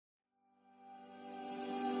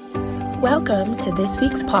Welcome to this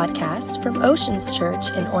week's podcast from Oceans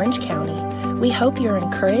Church in Orange County. We hope you're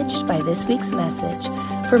encouraged by this week's message.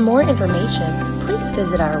 For more information, please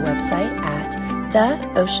visit our website at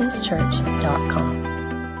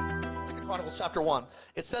theoceanschurch.com. 2 Chronicles chapter 1.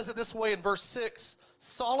 It says it this way in verse 6.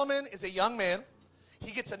 Solomon is a young man.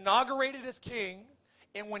 He gets inaugurated as king.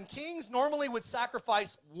 And when kings normally would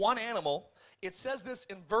sacrifice one animal, it says this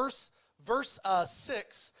in verse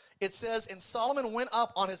 6. It says, and Solomon went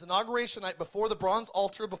up on his inauguration night before the bronze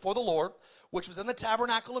altar before the Lord, which was in the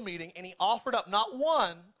tabernacle of meeting, and he offered up not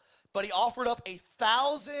one, but he offered up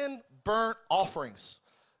 1,000 burnt offerings.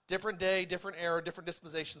 Different day, different era, different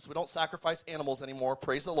dispensations. We don't sacrifice animals anymore.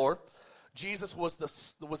 Praise the Lord. Jesus was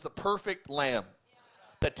the perfect lamb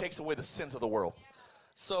that takes away the sins of the world.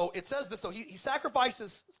 So it says this, though. He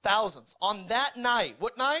sacrifices thousands. On that night,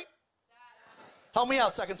 what night? Help me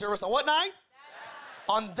out, second service. On what night?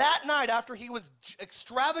 On that night, after he was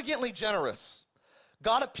extravagantly generous,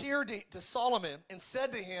 God appeared to Solomon and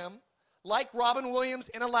said to him, like Robin Williams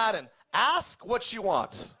in Aladdin, ask what you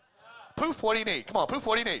want. Poof, what do you need? Come on, poof,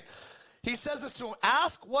 what do you need? He says this to him,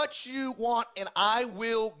 ask what you want and I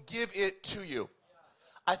will give it to you.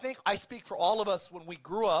 I think I speak for all of us. When we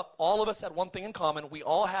grew up, all of us had one thing in common. We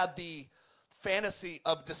all had the fantasy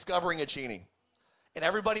of discovering a genie. And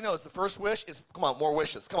everybody knows the first wish is, come on, more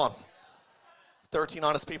wishes, come on. 13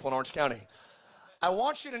 honest people in Orange County. I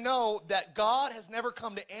want you to know that God has never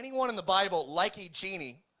come to anyone in the Bible like a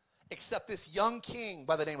genie except this young king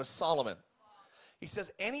by the name of Solomon. He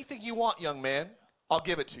says, anything you want, young man, I'll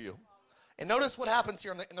give it to you. And notice what happens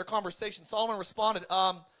here in their conversation. Solomon responded,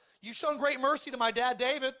 you've shown great mercy to my dad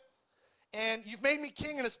David, and you've made me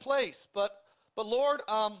king in his place. But Lord,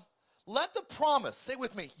 let the promise, say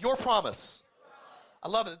with me, your promise. I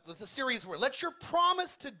love it. The series word. Let your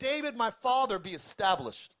promise to David, my father, be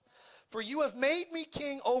established. For you have made me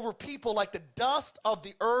king over people like the dust of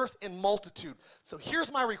the earth in multitude. So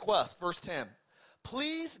here's my request, verse 10.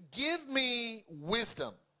 Please give me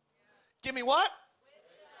wisdom. Give me what?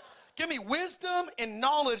 Wisdom. Give me wisdom and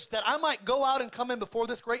knowledge that I might go out and come in before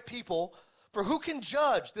this great people. For who can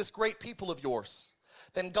judge this great people of yours?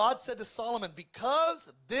 Then God said to Solomon,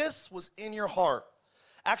 because this was in your heart.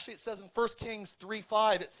 Actually, it says in 1 Kings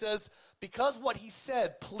 3:5, it says, because what he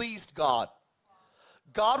said pleased God.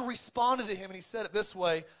 God responded to him and he said it this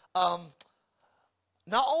way,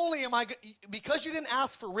 not only am I, because you didn't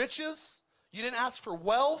ask for riches, you didn't ask for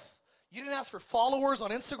wealth, you didn't ask for followers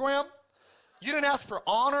on Instagram, you didn't ask for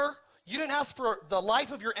honor, you didn't ask for the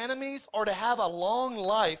life of your enemies or to have a long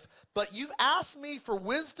life, but you've asked me for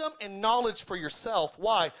wisdom and knowledge for yourself.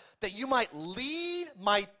 Why? That you might lead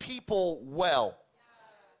my people well.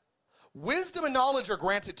 Wisdom and knowledge are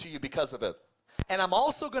granted to you because of it. And I'm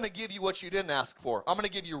also going to give you what you didn't ask for. I'm going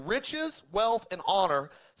to give you riches, wealth, and honor,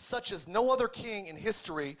 such as no other king in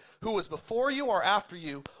history who was before you or after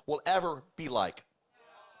you will ever be like.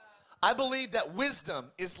 I believe that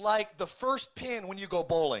wisdom is like the first pin when you go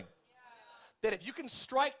bowling. That if you can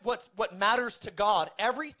strike what matters to God,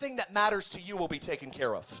 everything that matters to you will be taken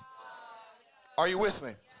care of. Are you with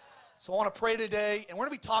me? So I want to pray today, and we're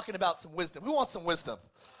going to be talking about some wisdom. Who wants some wisdom?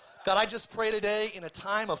 God, I just pray today in a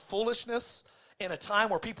time of foolishness, in a time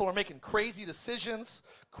where people are making crazy decisions,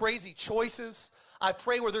 crazy choices. I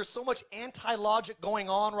pray where there's so much anti-logic going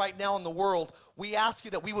on right now in the world, we ask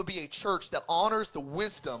you that we would be a church that honors the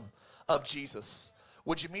wisdom of Jesus.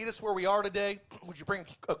 Would you meet us where we are today? Would you bring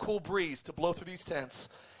a cool breeze to blow through these tents?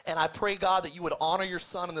 And I pray, God, that you would honor your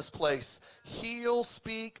son in this place. Heal,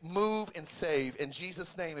 speak, move, and save. In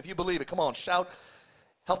Jesus' name, if you believe it, come on, shout.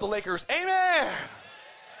 Help the Lakers. Amen.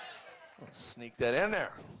 Sneak that in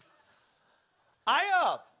there.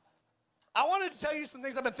 I wanted to tell you some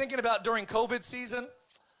things I've been thinking about during COVID season.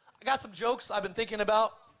 I got some jokes I've been thinking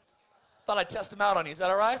about. Thought I'd test them out on you. Is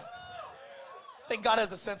that all right? I think God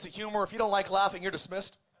has a sense of humor. If you don't like laughing, you're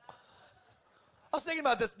dismissed. I was thinking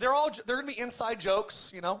about this. They're going to be inside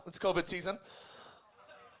jokes. You know, it's COVID season.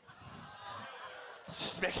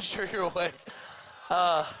 Just making sure you're awake.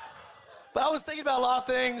 But I was thinking about a lot of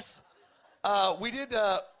things. We did.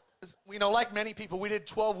 Like many people, we did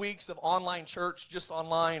 12 weeks of online church, just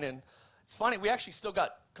online, and it's funny, we actually still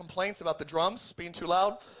got complaints about the drums being too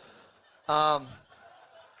loud.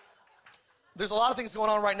 There's a lot of things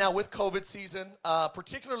going on right now with COVID season,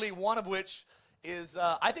 particularly one of which is,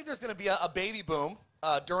 I think there's going to be a baby boom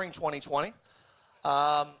during 2020.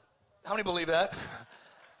 How many believe that?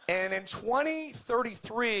 And in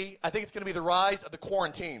 2033, I think it's going to be the rise of the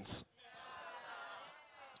quarantines.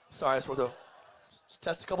 Sorry, I just wanted to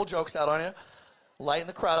test a couple jokes out on you, lighten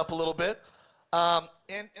the crowd up a little bit.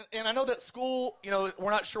 And I know that school,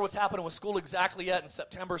 we're not sure what's happening with school exactly yet in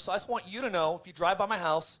September, so I just want you to know, if you drive by my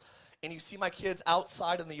house and you see my kids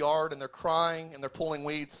outside in the yard and they're crying and they're pulling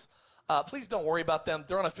weeds, please don't worry about them.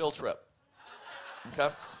 They're on a field trip,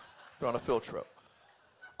 okay? They're on a field trip.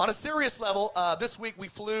 On a serious level, this week I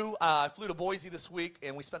flew to Boise this week,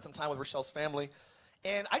 and we spent some time with Rochelle's family.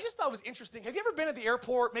 And I just thought it was interesting. Have you ever been at the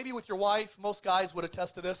airport, maybe with your wife? Most guys would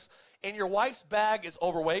attest to this. And your wife's bag is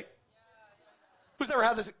overweight? Who's ever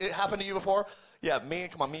had this happen to you before? Yeah, me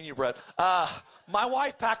and you, Brett. My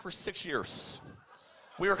wife packed for 6 years.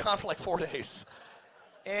 We were gone for like 4 days.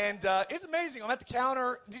 And it's amazing. I'm at the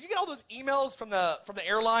counter. Did you get all those emails from the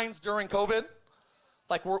airlines during COVID?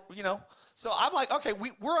 Like, So I'm like, okay,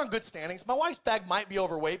 we're on good standings. My wife's bag might be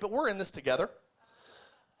overweight, but we're in this together.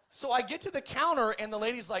 So I get to the counter, and the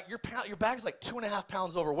lady's like, your bag's like 2.5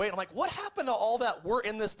 pounds overweight. I'm like, what happened to all that we're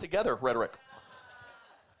in this together rhetoric?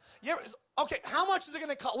 Yeah, okay, how much is it going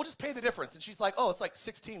to cost? We'll just pay the difference. And she's like, oh, it's like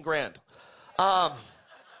 16 grand.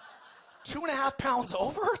 2.5 pounds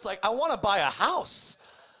over? It's like, I want to buy a house.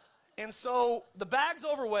 And so the bag's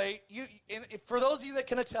overweight. And for those of you that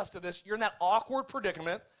can attest to this, you're in that awkward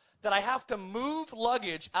predicament that I have to move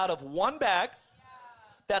luggage out of one bag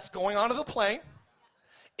that's going onto the plane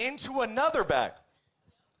into another bag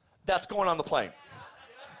that's going on the plane.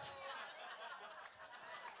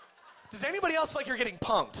 Does anybody else feel like you're getting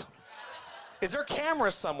punked? Is there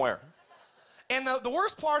cameras somewhere? And the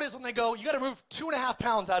worst part is when they go, you got to move 2.5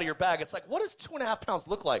 pounds out of your bag. It's like, what does 2.5 pounds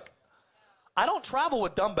look like? I don't travel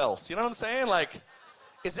with dumbbells. You know what I'm saying? Like,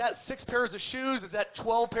 is that 6 pairs of shoes? Is that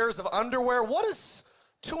 12 pairs of underwear? What does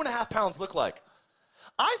 2.5 pounds look like?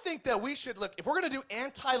 I think that we should, look, if we're going to do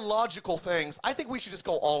anti-logical things, I think we should just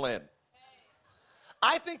go all in.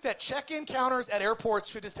 I think that check-in counters at airports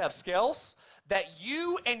should just have scales that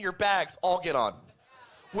you and your bags all get on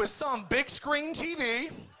with some big screen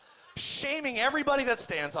TV shaming everybody that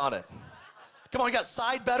stands on it. Come on, you got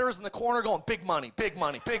side bettors in the corner going, big money, big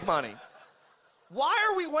money, big money. Why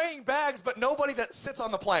are we weighing bags but nobody that sits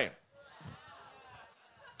on the plane?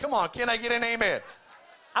 Come on, can I get an amen?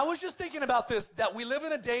 I was just thinking about this, that we live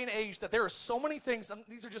in a day and age that there are so many things, and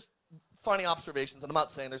these are just funny observations, and I'm not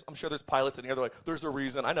saying I'm sure there's pilots in here, they're like, there's a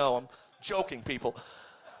reason. I know, I'm joking, people.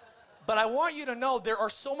 But I want you to know there are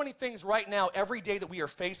so many things right now, every day that we are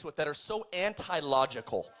faced with that are so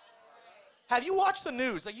anti-logical. Have you watched the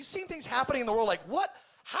news? Like, you've seen things happening in the world, like, what?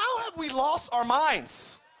 How have we lost our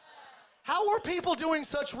minds? How are people doing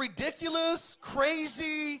such ridiculous,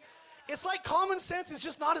 crazy? It's like common sense is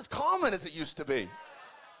just not as common as it used to be.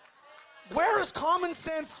 Where is common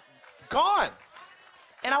sense gone?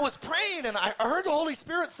 And I was praying, and I heard the Holy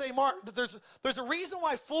Spirit say, Mark, that there's a reason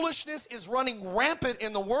why foolishness is running rampant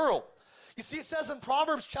in the world. You see, it says in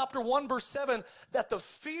Proverbs chapter 1, verse 7, that the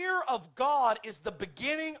fear of God is the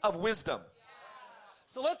beginning of wisdom.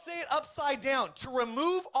 So let's say it upside down. To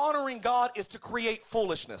remove honoring God is to create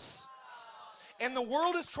foolishness. And the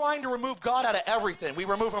world is trying to remove God out of everything. We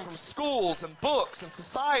remove him from schools and books and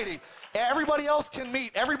society. Everybody else can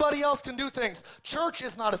meet. Everybody else can do things. Church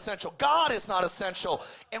is not essential. God is not essential.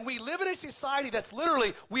 And we live in a society that's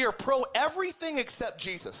literally, we are pro everything except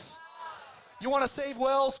Jesus. You want to save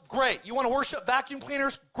wells? Great. You want to worship vacuum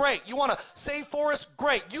cleaners? Great. You want to save forests?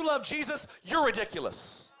 Great. You love Jesus? You're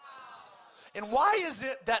ridiculous. And why is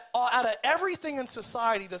it that out of everything in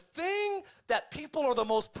society, the thing that people are the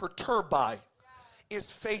most perturbed by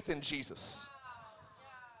is faith in Jesus?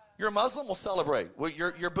 You're a Muslim, we'll celebrate.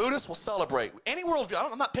 You're Buddhist, we'll celebrate. Any worldview,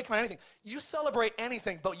 I'm not picking on anything. You celebrate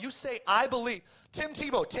anything, but you say, I believe. Tim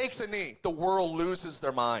Tebow takes a knee, the world loses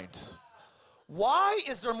their mind. Why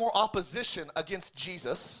is there more opposition against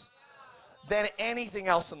Jesus than anything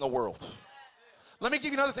else in the world? Let me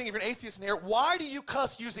give you another thing. If you're an atheist in here, why do you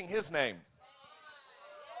cuss using his name?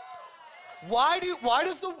 Why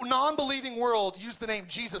does the non-believing world use the name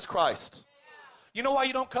Jesus Christ? You know why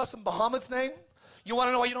you don't cuss in Muhammad's name? You want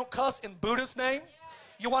to know why you don't cuss in Buddha's name?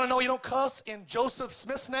 You want to know why you don't cuss in Joseph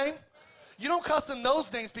Smith's name? You don't cuss in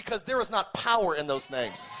those names because there is not power in those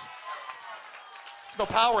names. There's no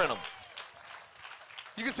power in them.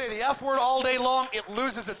 You can say the F word all day long, it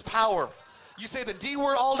loses its power. You say the D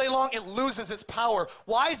word all day long, it loses its power.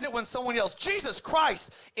 Why is it when someone yells, Jesus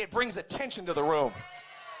Christ, it brings attention to the room?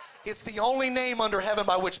 It's the only name under heaven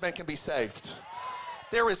by which men can be saved.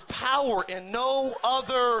 There is power in no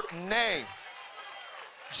other name.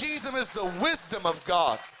 Jesus is the wisdom of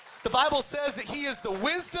God. The Bible says that he is the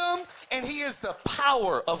wisdom and he is the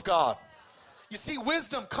power of God. You see,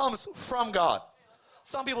 wisdom comes from God.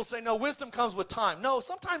 Some people say, no, wisdom comes with time. No,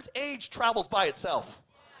 sometimes age travels by itself.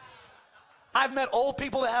 I've met old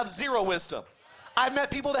people that have zero wisdom. I've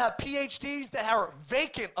met people that have PhDs that are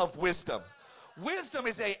vacant of wisdom. Wisdom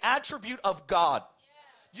is an attribute of God.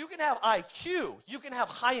 You can have IQ, you can have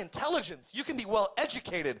high intelligence, you can be well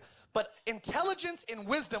educated, but intelligence and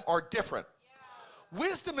wisdom are different.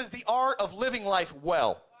 Wisdom is the art of living life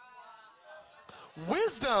well.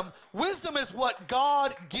 Wisdom is what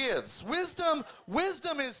God gives. Wisdom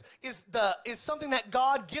is something that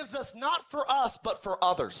God gives us, not for us, but for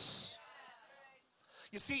others.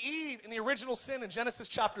 You see, Eve, in the original sin in Genesis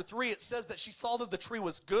chapter 3, it says that she saw that the tree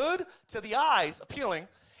was good to the eyes, appealing,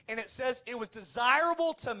 and it says it was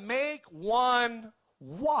desirable to make one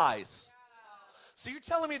wise. So you're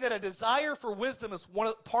telling me that a desire for wisdom is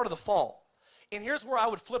part of the fall. And here's where I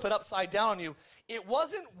would flip it upside down on you. It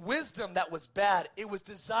wasn't wisdom that was bad. It was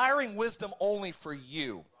desiring wisdom only for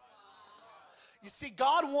you. You see,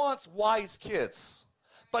 God wants wise kids,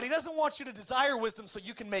 but he doesn't want you to desire wisdom so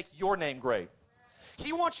you can make your name great.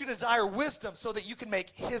 He wants you to desire wisdom so that you can make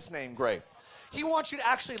his name great. He wants you to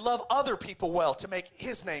actually love other people well to make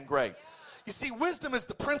his name great. You see, wisdom is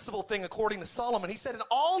the principal thing according to Solomon. He said, in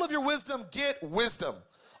all of your wisdom, get wisdom.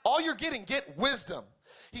 All you're getting, get wisdom.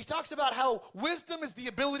 He talks about how wisdom is the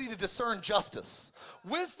ability to discern justice.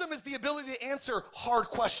 Wisdom is the ability to answer hard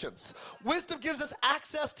questions. Wisdom gives us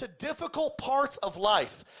access to difficult parts of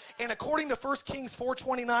life. And according to 1 Kings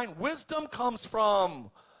 4:29, wisdom comes from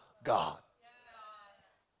God.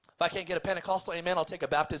 If I can't get a Pentecostal amen, I'll take a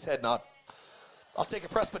Baptist head nod. I'll take a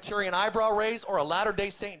Presbyterian eyebrow raise or a Latter-day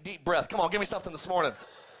Saint deep breath. Come on, give me something this morning.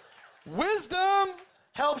 Wisdom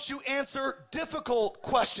helps you answer difficult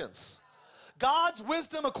questions. God's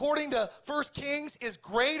wisdom, according to 1 Kings, is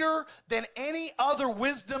greater than any other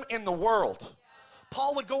wisdom in the world.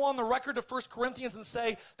 Paul would go on the record to 1 Corinthians and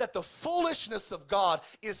say that the foolishness of God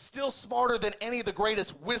is still smarter than any of the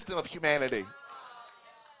greatest wisdom of humanity.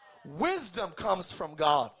 Wisdom comes from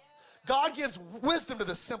God. God gives wisdom to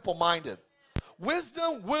the simple-minded.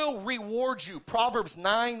 Wisdom will reward you. Proverbs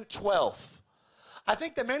 9:12. I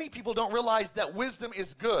think that many people don't realize that wisdom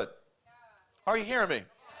is good. Are you hearing me?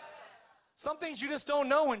 Some things you just don't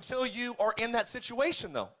know until you are in that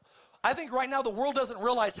situation, though. I think right now the world doesn't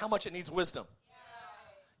realize how much it needs wisdom.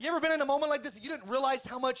 You ever been in a moment like this that you didn't realize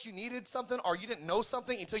how much you needed something or you didn't know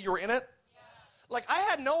something until you were in it? Like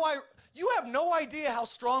you have no idea how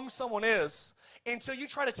strong someone is until you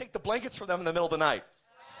try to take the blankets from them in the middle of the night.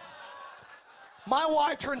 My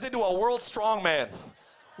wife turns into a world strong man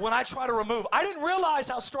when I try to remove. I didn't realize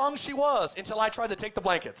how strong she was until I tried to take the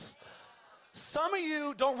blankets. Some of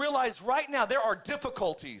you don't realize right now there are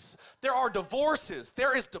difficulties. There are divorces.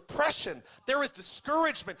 There is depression. There is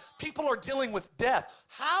discouragement. People are dealing with death.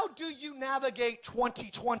 How do you navigate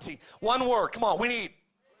 2020? One word. Come on, we need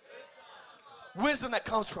wisdom that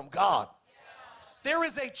comes from God. There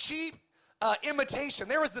is a cheap imitation.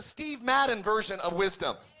 There is the Steve Madden version of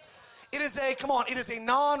wisdom. It is a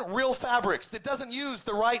non-real fabrics that doesn't use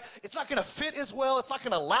the right, it's not gonna fit as well, it's not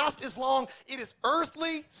gonna last as long. It is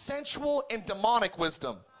earthly, sensual, and demonic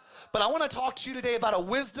wisdom. But I wanna talk to you today about a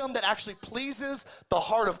wisdom that actually pleases the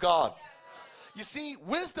heart of God. You see,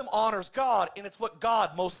 wisdom honors God, and it's what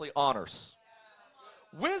God mostly honors.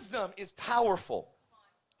 Wisdom is powerful.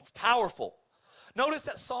 It's powerful. Notice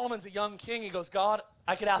that Solomon's a young king. He goes, God,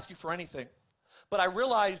 I could ask you for anything, but I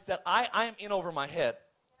realize that I am in over my head.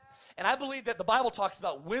 And I believe that the Bible talks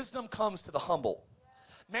about wisdom comes to the humble.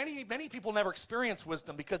 Many people never experience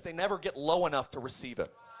wisdom because they never get low enough to receive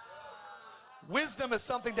it. Wisdom is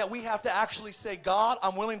something that we have to actually say, God,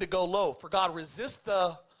 I'm willing to go low. For God resists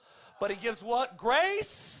but he gives what?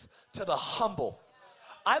 Grace to the humble.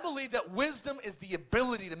 I believe that wisdom is the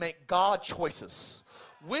ability to make God choices.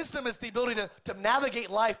 Wisdom is the ability to navigate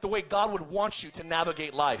life the way God would want you to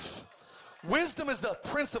navigate life. Wisdom is the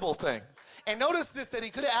principal thing. And notice this, that he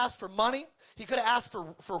could have asked for money, he could have asked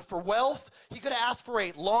for wealth, he could have asked for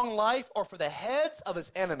a long life or for the heads of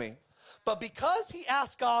his enemy. But because he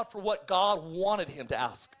asked God for what God wanted him to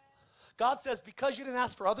ask, God says, because you didn't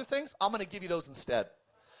ask for other things, I'm going to give you those instead.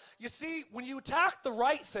 You see, when you attack the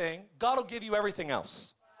right thing, God will give you everything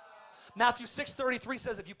else. Matthew 6:33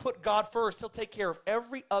 says, if you put God first, he'll take care of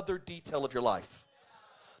every other detail of your life.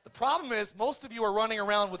 The problem is, most of you are running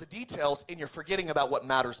around with the details and you're forgetting about what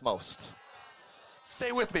matters most.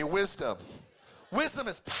 Say with me, wisdom. Wisdom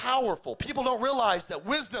is powerful. People don't realize that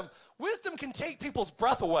wisdom can take people's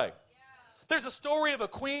breath away. There's a story of a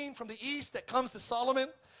queen from the east that comes to Solomon.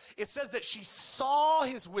 It says that she saw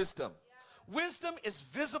his wisdom. Wisdom is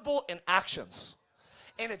visible in actions.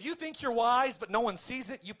 And if you think you're wise but no one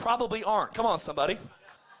sees it, you probably aren't. Come on, somebody.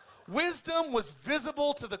 Wisdom was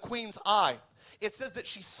visible to the queen's eye. It says that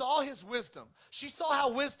she saw his wisdom. She saw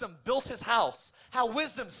how wisdom built his house, how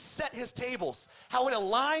wisdom set his tables, how it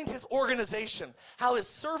aligned his organization, how his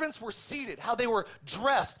servants were seated, how they were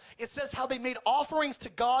dressed. It says how they made offerings to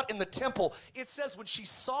God in the temple. It says when she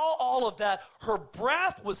saw all of that, her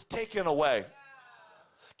breath was taken away.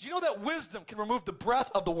 Do you know that wisdom can remove the breath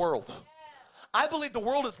of the world? I believe the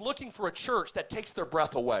world is looking for a church that takes their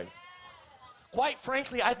breath away. Quite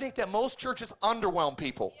frankly, I think that most churches underwhelm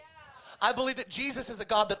people. I believe that Jesus is a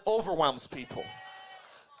God that overwhelms people.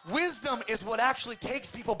 Wisdom is what actually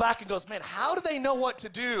takes people back and goes, man, how do they know what to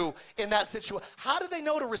do in that situation? How do they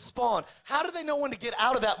know to respond? How do they know when to get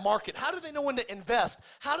out of that market? How do they know when to invest?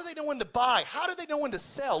 How do they know when to buy? How do they know when to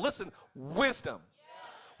sell? Listen, wisdom.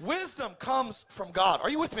 Wisdom comes from God. Are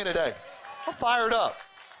you with me today? I'm fired up.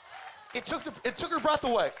 It took her breath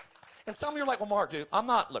away. And some of you are like, well, Mark, dude, I'm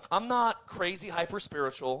not crazy hyper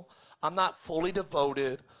spiritual. I'm not fully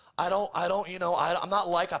devoted. I'm not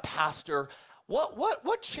like a pastor.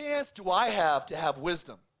 What chance do I have to have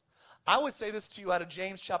wisdom? I would say this to you out of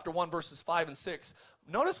James chapter 1, verses 5 and 6.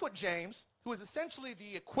 Notice what James, who is essentially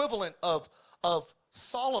the equivalent of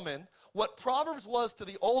Solomon, what Proverbs was to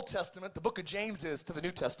the Old Testament, the book of James is to the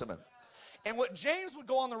New Testament. And what James would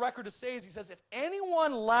go on the record to say is, he says, if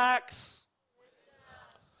anyone lacks,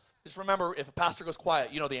 just remember, if a pastor goes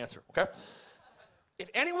quiet, you know the answer, okay? If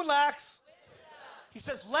anyone lacks, he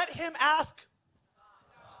says, let him ask.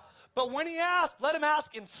 But when he asks, let him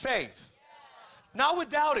ask in faith, not with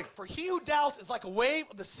doubting. For he who doubts is like a wave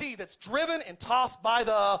of the sea that's driven and tossed by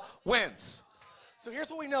the winds. So here's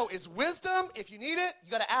what we know is wisdom, if you need it,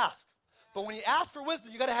 you got to ask. But when you ask for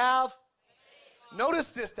wisdom, you got to have.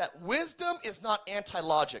 Notice this, that wisdom is not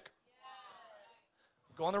anti-logic.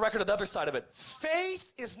 Go on the record of the other side of it.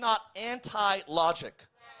 Faith is not anti-logic.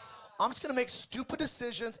 I'm just going to make stupid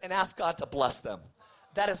decisions and ask God to bless them.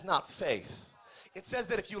 That is not faith. It says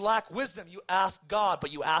that if you lack wisdom, you ask God,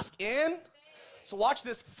 but you ask in. So watch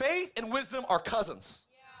this. Faith and wisdom are cousins.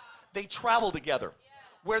 They travel together.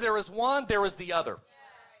 Where there is one, there is the other.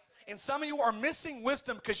 And some of you are missing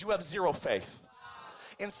wisdom because you have zero faith.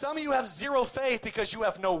 And some of you have zero faith because you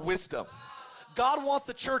have no wisdom. God wants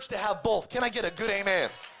the church to have both. Can I get a good amen?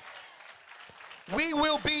 We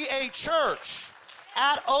will be a church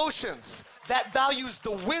at Oceans that values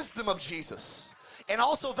the wisdom of Jesus and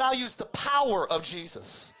also values the power of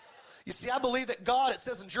Jesus. You see, I believe that God, it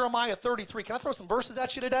says in Jeremiah 33, can I throw some verses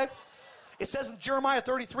at you today? It says in Jeremiah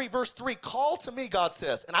 33, verse 3, call to me, God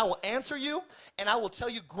says, and I will answer you, and I will tell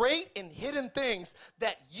you great and hidden things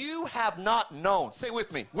that you have not known. Say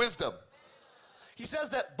with me, wisdom. He says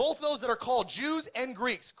that both those that are called Jews and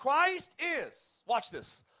Greeks, Christ is, watch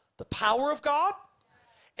this, the power of God,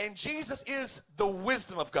 and Jesus is the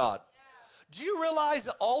wisdom of God. Do you realize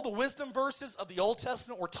that all the wisdom verses of the Old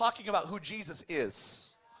Testament were talking about who Jesus is?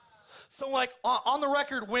 So like on the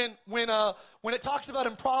record, when it talks about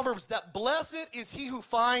in Proverbs that blessed is he who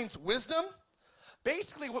finds wisdom,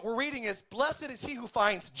 basically what we're reading is blessed is he who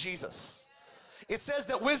finds Jesus. It says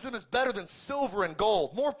that wisdom is better than silver and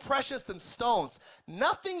gold, more precious than stones.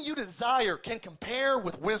 Nothing you desire can compare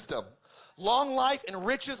with wisdom. Long life and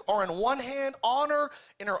riches are in one hand, honor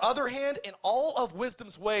in her other hand, and all of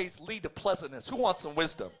wisdom's ways lead to pleasantness. Who wants some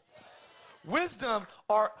wisdom? Wisdom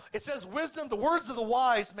it says wisdom, the words of the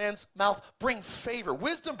wise man's mouth bring favor.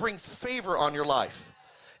 Wisdom brings favor on your life.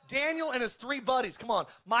 Daniel and his three buddies, come on,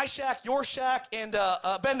 Meshach, Yorshak, and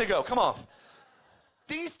Abednego, come on.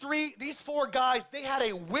 These four guys, they had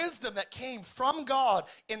a wisdom that came from God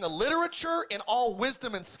in the literature and all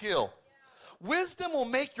wisdom and skill. Wisdom will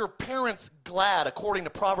make your parents glad, according to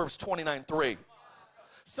Proverbs 29:3.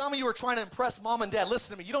 Some of you are trying to impress mom and dad.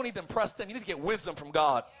 Listen to me, you don't need to impress them. You need to get wisdom from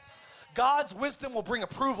God. God's wisdom will bring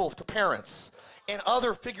approval to parents and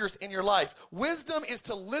other figures in your life. Wisdom is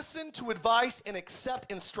to listen to advice and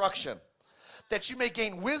accept instruction, that you may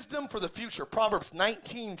gain wisdom for the future. Proverbs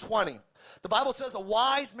 19:20. The Bible says a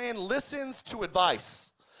wise man listens to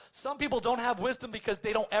advice. Some people don't have wisdom because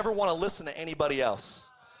they don't ever want to listen to anybody else.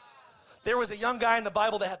 There was a young guy in the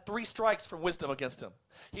Bible that had 3 strikes from wisdom against him.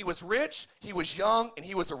 He was rich, he was young, and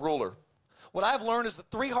he was a ruler. What I've learned is the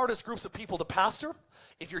 3 hardest groups of people to pastor,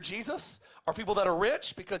 if you're Jesus, are people that are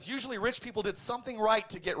rich, because usually rich people did something right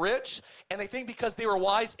to get rich, and they think because they were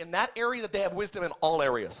wise in that area that they have wisdom in all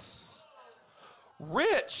areas.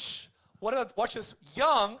 Rich, watch this,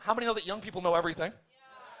 young, how many know that young people know everything?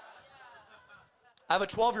 I have a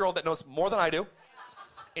 12-year-old that knows more than I do,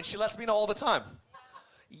 and she lets me know all the time.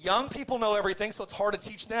 Young people know everything, so it's hard to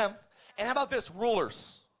teach them. And how about this,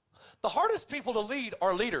 rulers? The hardest people to lead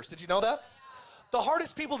are leaders. Did you know that? The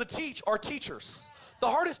hardest people to teach are teachers. The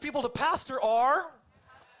hardest people to pastor are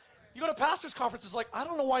You go to pastors' conferences like, I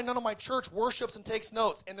don't know why none of my church worships and takes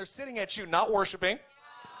notes. And they're sitting at you not worshiping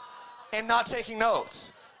and not taking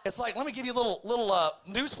notes. It's like, let me give you a little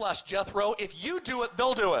newsflash, Jethro. If you do it,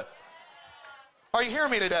 they'll do it. Are you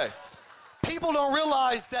hearing me today? People don't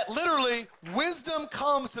realize that literally wisdom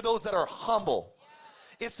comes to those that are humble.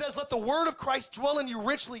 It says, let the word of Christ dwell in you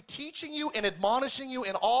richly, teaching you and admonishing you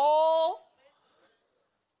in all.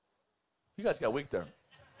 You guys got weak there.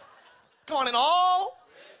 Come on, in all.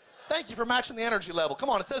 Thank you for matching the energy level. Come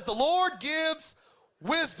on, it says the Lord gives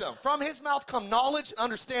wisdom. From his mouth come knowledge and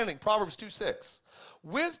understanding. Proverbs 2:6.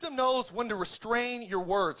 Wisdom knows when to restrain your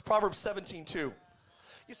words. Proverbs 17:2.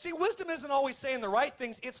 You see, wisdom isn't always saying the right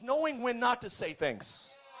things. It's knowing when not to say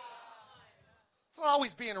things. It's not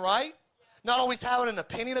always being right. Not always having an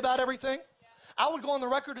opinion about everything. I would go on the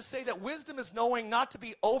record to say that wisdom is knowing not to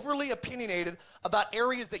be overly opinionated about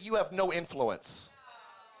areas that you have no influence.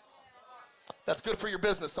 That's good for your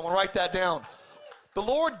business. Someone write that down. The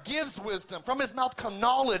Lord gives wisdom. From his mouth come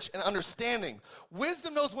knowledge and understanding.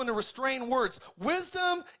 Wisdom knows when to restrain words.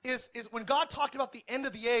 Wisdom is when God talked about the end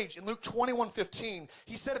of the age in Luke 21:15,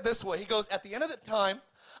 he said it this way. He goes, at the end of the time,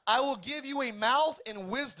 I will give you a mouth and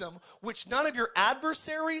wisdom which none of your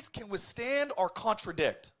adversaries can withstand or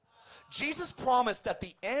contradict. Jesus promised that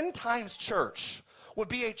the end times church would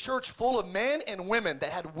be a church full of men and women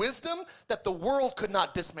that had wisdom that the world could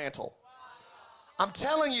not dismantle. I'm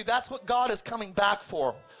telling you, that's what God is coming back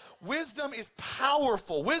for. Wisdom is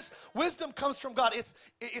powerful. Wisdom comes from God.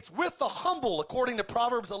 It's with the humble, according to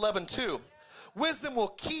Proverbs 11:2. Wisdom will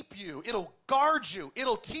keep you. It'll guard you.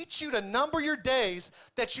 It'll teach you to number your days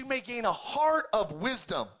that you may gain a heart of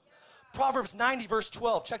wisdom. Proverbs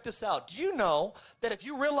 90:12. Check this out. Do you know that if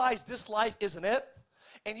you realize this life isn't it,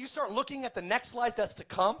 and you start looking at the next life that's to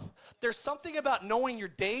come, there's something about knowing your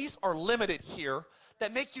days are limited here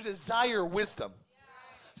that make you desire wisdom.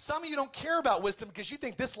 Some of you don't care about wisdom because you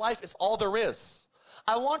think this life is all there is.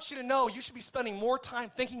 I want you to know you should be spending more time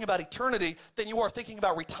thinking about eternity than you are thinking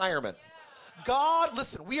about retirement. God,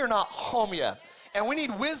 listen, we are not home yet. And we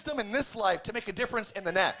need wisdom in this life to make a difference in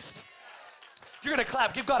the next. If you're going to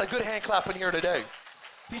clap, give God a good hand clap in here today.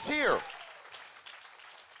 He's here.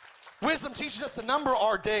 Wisdom teaches us to number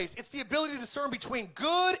our days. It's the ability to discern between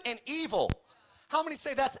good and evil. How many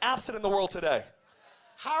say that's absent in the world today?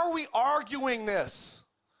 How are we arguing this?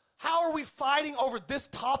 How are we fighting over this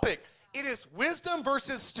topic? It is wisdom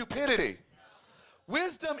versus stupidity.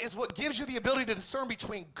 Wisdom is what gives you the ability to discern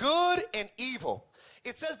between good and evil.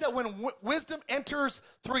 It says that when wisdom enters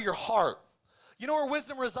through your heart, you know where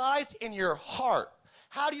wisdom resides? In your heart.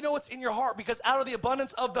 How do you know it's in your heart? Because out of the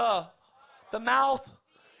abundance of the mouth,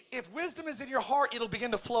 if wisdom is in your heart, it'll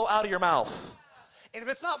begin to flow out of your mouth. And if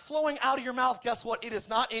it's not flowing out of your mouth, guess what? It is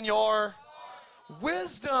not in your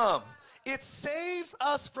wisdom. It saves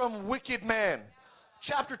us from wicked men.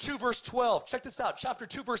 Chapter 2, verse 12. Check this out. Chapter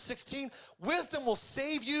 2, verse 16. Wisdom will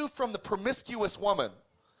save you from the promiscuous woman.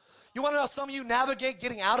 You want to know how some of you navigate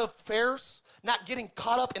getting out of affairs? Not getting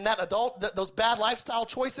caught up in those bad lifestyle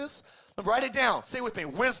choices? Write it down. Say with me.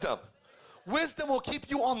 Wisdom. Wisdom will keep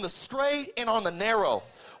you on the straight and on the narrow.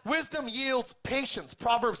 Wisdom yields patience.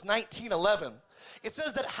 Proverbs 19:11. It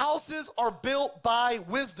says that houses are built by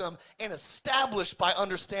wisdom and established by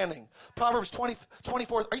understanding. Proverbs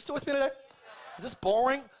 24. Are you still with me today? Is this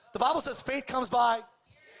boring? The Bible says faith comes by.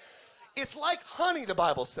 It's like honey, the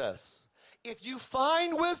Bible says. If you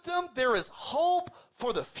find wisdom, there is hope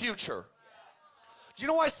for the future. Do you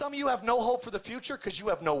know why some of you have no hope for the future? Because you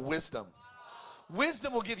have no wisdom.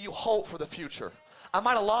 Wisdom will give you hope for the future. I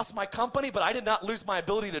might have lost my company, but I did not lose my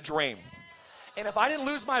ability to dream. And if I didn't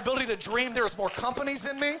lose my ability to dream, there's more companies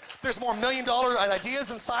in me. There's more $1 million ideas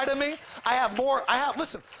inside of me.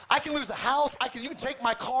 Listen, I can lose a house. You can take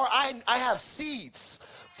my car. I have seeds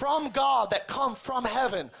from God that come from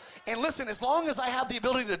heaven. And listen, as long as I have the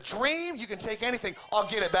ability to dream, you can take anything. I'll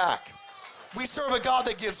get it back. We serve a God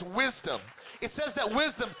that gives wisdom. It says that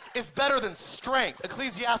wisdom is better than strength.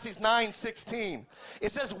 Ecclesiastes 9:16.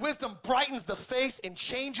 It says wisdom brightens the face and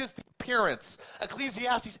changes the appearance.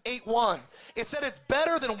 Ecclesiastes 8:1. It said it's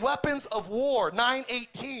better than weapons of war.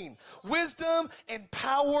 9:18. Wisdom and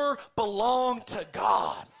power belong to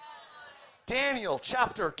God. Daniel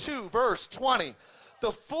chapter 2 verse 20.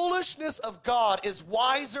 The foolishness of God is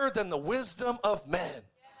wiser than the wisdom of men.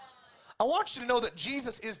 I want you to know that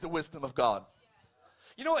Jesus is the wisdom of God.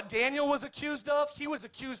 You know what Daniel was accused of? He was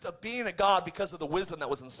accused of being a god because of the wisdom that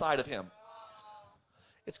was inside of him.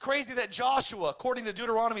 It's crazy that Joshua, according to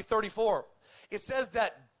Deuteronomy 34, it says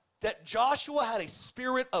that Joshua had a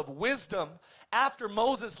spirit of wisdom after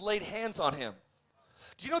Moses laid hands on him.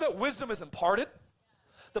 Do you know that wisdom is imparted?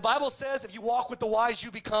 The Bible says if you walk with the wise,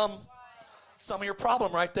 you become some of your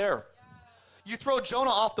problem right there. You throw Jonah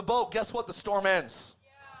off the boat, guess what? The storm ends.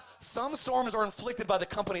 Some storms are inflicted by the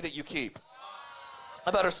company that you keep.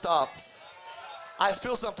 I better stop. I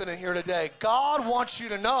feel something in here today. God wants you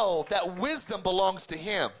to know that wisdom belongs to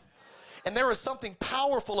him. And there is something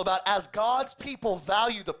powerful about as God's people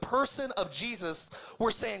value the person of Jesus,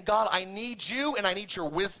 we're saying, God, I need you and I need your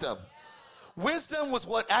wisdom. Wisdom was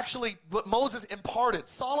what Moses imparted.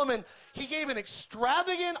 Solomon, he gave an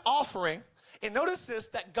extravagant offering. And notice this,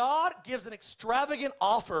 that God gives an extravagant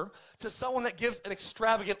offer to someone that gives an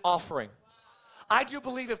extravagant offering. I do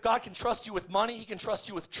believe if God can trust you with money, he can trust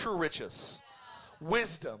you with true riches.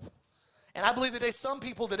 Wisdom. And I believe today, some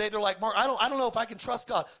people today, they're like, Mark, I don't know if I can trust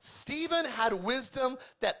God. Stephen had wisdom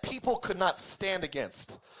that people could not stand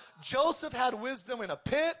against. Joseph had wisdom in a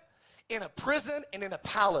pit, in a prison, and in a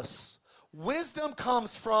palace. Wisdom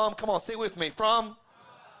comes from, come on, say it with me, from,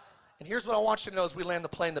 and here's what I want you to know as we land the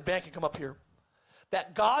plane, the band can come up here,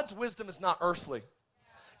 that God's wisdom is not earthly.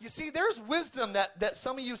 You see, there's wisdom that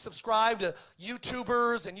some of you subscribe to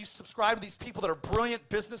YouTubers and you subscribe to these people that are brilliant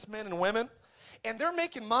businessmen and women. And they're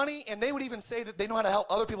making money, and they would even say that they know how to help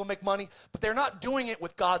other people make money, but they're not doing it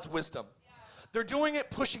with God's wisdom. They're doing it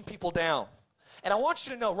pushing people down. And I want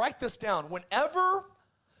you to know, write this down. Whenever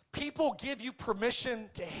people give you permission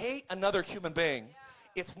to hate another human being,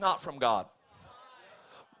 it's not from God.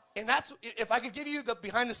 And that's, if I could give you the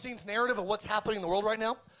behind-the-scenes narrative of what's happening in the world right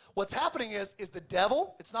now, what's happening is the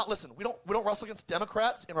devil, it's not, listen, we don't wrestle against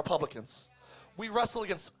Democrats and Republicans. We wrestle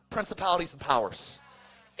against principalities and powers.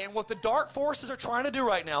 And what the dark forces are trying to do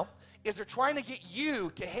right now is they're trying to get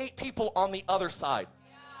you to hate people on the other side.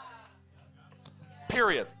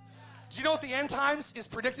 Period. Do you know what the end times is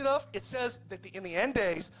predicted of? It says that in the end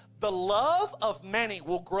days, the love of many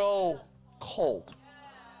will grow cold.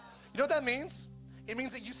 You know what that means? It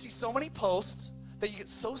means that you see so many posts that you get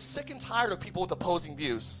so sick and tired of people with opposing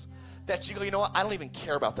views that you go, you know what? I don't even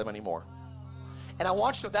care about them anymore. And I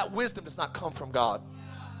want you to know that wisdom does not come from God.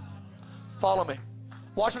 Follow me.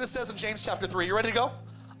 Watch what it says in James chapter 3. You ready to go?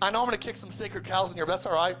 I know I'm going to kick some sacred cows in here, but that's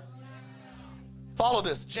all right. Follow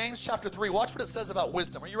this. James chapter 3. Watch what it says about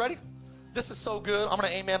wisdom. Are you ready? This is so good. I'm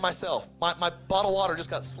going to amen myself. My bottle of water just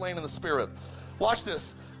got slain in the spirit. Watch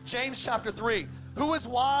this. James chapter 3. Who is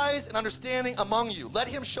wise and understanding among you? Let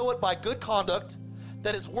him show it by good conduct,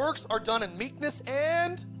 that his works are done in meekness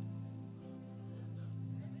and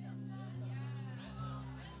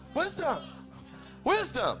wisdom.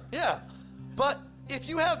 Wisdom, yeah. But if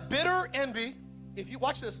you have bitter envy, if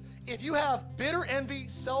you have bitter envy,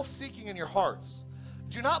 self-seeking in your hearts,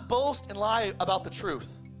 do not boast and lie about the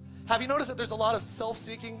truth. Have you noticed that there's a lot of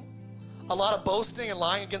self-seeking, a lot of boasting and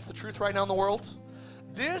lying against the truth right now in the world?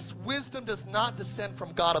 This wisdom does not descend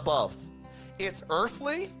from God above. It's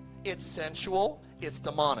earthly, it's sensual, it's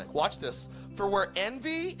demonic. Watch this. For where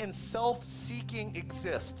envy and self-seeking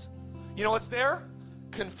exist, you know what's there?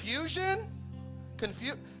 Confusion.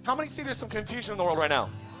 How many see there's some confusion in the world right now?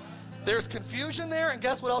 There's confusion there, and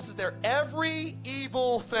guess what else is there? Every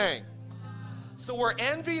evil thing. So where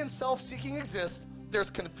envy and self-seeking exist, there's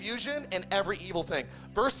confusion and every evil thing.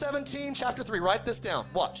 Verse 17, chapter 3, write this down.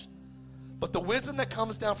 Watch. But the wisdom that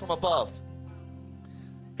comes down from above,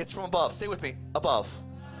 it's from above. Say with me, above.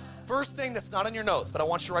 First thing that's not in your notes, but I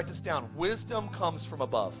want you to write this down. Wisdom comes from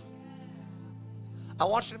above. I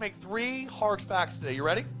want you to make 3 hard facts today. You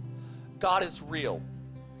ready? God is real.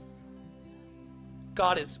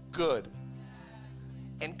 God is good.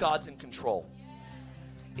 And God's in control.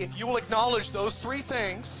 If you will acknowledge those 3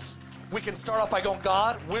 things, we can start off by going,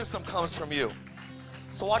 God, wisdom comes from you.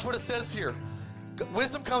 So watch what it says here.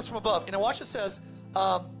 Wisdom comes from above. And watch what it says,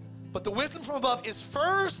 but the wisdom from above is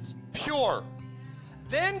first pure.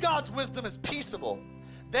 Then God's wisdom is peaceable.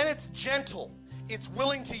 Then it's gentle. It's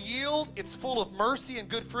willing to yield. It's full of mercy and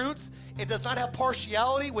good fruits. It does not have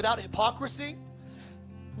partiality, without hypocrisy.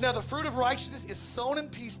 Now the fruit of righteousness is sown in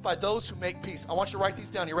peace by those who make peace. I want you to write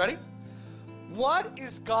these down. You ready? What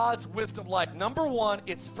is God's wisdom like? Number 1,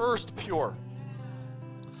 it's first pure.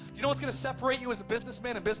 You know what's going to separate you as a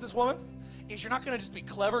businessman and businesswoman? Is you're not going to just be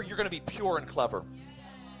clever, you're going to be pure and clever.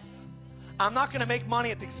 I'm not going to make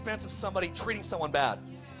money at the expense of somebody treating someone bad.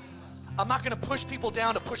 I'm not going to push people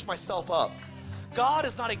down to push myself up. God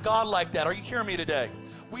is not a God like that. Are you hearing me today?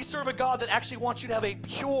 We serve a God that actually wants you to have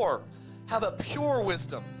a pure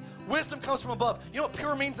wisdom. Wisdom comes from above. You know what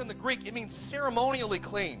pure means in the Greek? It means ceremonially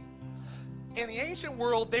clean. In the ancient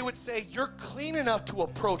world, they would say you're clean enough to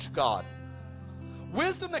approach God.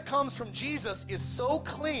 Wisdom that comes from Jesus is so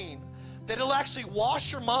clean that it'll actually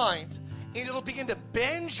wash your mind and it'll begin to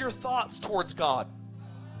bend your thoughts towards God.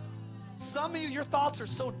 Some of you, your thoughts are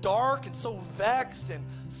so dark and so vexed and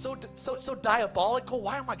so diabolical.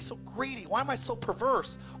 Why am I so greedy? Why am I so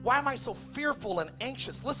perverse? Why am I so fearful and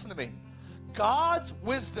anxious? Listen to me. God's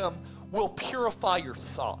wisdom will purify your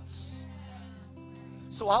thoughts.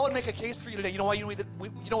 So I would make a case for you today. You know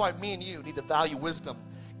why me and you need to value wisdom?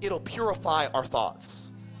 It'll purify our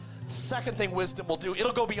thoughts. Second thing wisdom will do,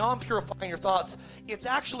 it'll go beyond purifying your thoughts. It's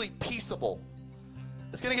actually peaceable.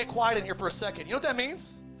 It's going to get quiet in here for a second. You know what that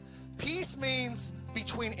means? Peace means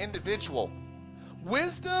between individual.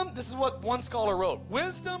 Wisdom, this is what one scholar wrote.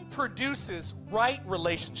 Wisdom produces right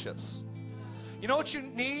relationships. You know what you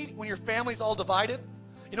need when your family's all divided?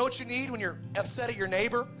 You know what you need when you're upset at your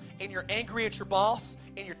neighbor and you're angry at your boss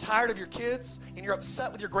and you're tired of your kids and you're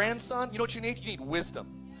upset with your grandson? You know what you need? You need wisdom.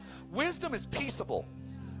 Wisdom is peaceable.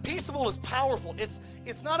 Peaceable is powerful.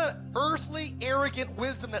 It's not an earthly, arrogant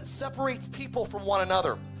wisdom that separates people from one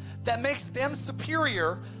another, that makes them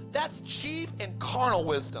superior. That's cheap and carnal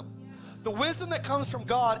wisdom. The wisdom that comes from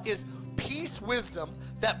God is peace wisdom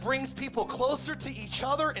that brings people closer to each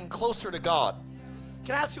other and closer to God.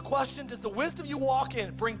 Can I ask you a question? Does the wisdom you walk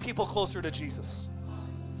in bring people closer to Jesus?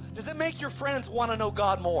 Does it make your friends want to know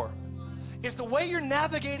God more? Is the way you're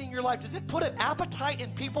navigating your life, does it put an appetite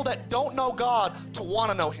in people that don't know God to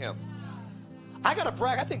want to know Him? I gotta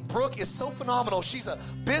brag, I think Brooke is so phenomenal. She's a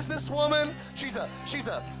businesswoman, she's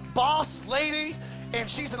a boss lady, and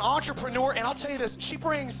she's an entrepreneur. And I'll tell you this,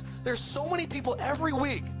 there's so many people every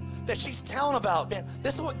week that she's telling about, man,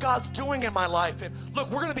 this is what God's doing in my life. And look,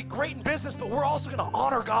 we're gonna be great in business, but we're also gonna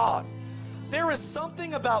honor God. There is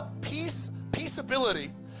something about peaceability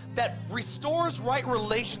that restores right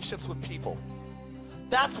relationships with people.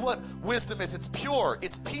 That's what wisdom is. It's pure,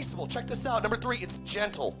 it's peaceable. Check this out. Number 3, it's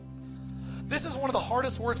gentle. This is one of the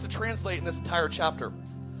hardest words to translate in this entire chapter.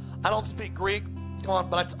 I don't speak Greek, come on,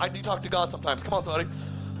 but I do talk to God sometimes. Come on, somebody.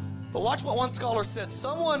 But watch what one scholar said.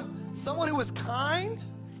 Someone who is kind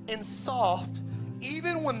and soft,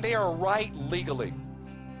 even when they are right legally.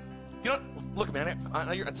 You know, look, man, I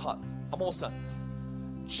know it's hot. I'm almost done.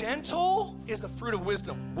 Gentle is a fruit of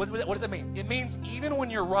wisdom. What does that mean? It means even when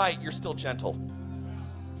you're right, you're still gentle.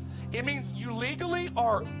 It means you legally.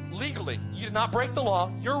 You did not break the law.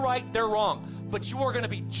 You're right, they're wrong. But you are going to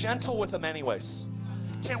be gentle with them anyways.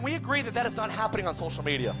 Can we agree that is not happening on social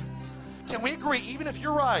media? Can we agree, even if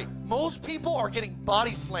you're right, most people are getting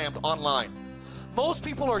body slammed online. Most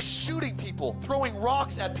people are shooting people, throwing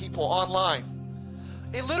rocks at people online.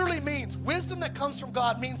 It literally means, wisdom that comes from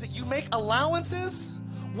God means that you make allowances.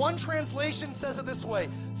 One translation says it this way,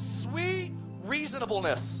 sweet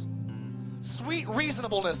reasonableness. Sweet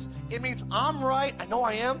reasonableness. It means I'm right, I know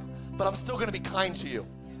I am, but I'm still going to be kind to you.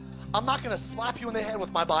 I'm not going to slap you in the head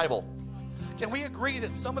with my Bible. Can we agree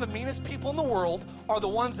that some of the meanest people in the world are the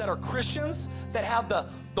ones that are Christians, that have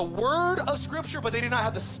the word of Scripture, but they do not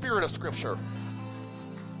have the spirit of Scripture?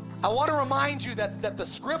 I want to remind you that the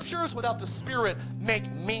Scriptures without the Spirit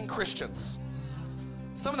make mean Christians.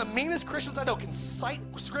 Some of the meanest Christians I know can cite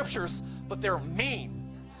Scriptures, but they're mean.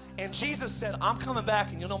 And Jesus said, I'm coming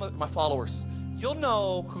back and you'll know my followers. You'll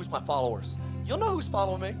know who's my followers. You'll know who's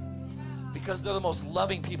following me because they're the most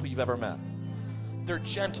loving people you've ever met. They're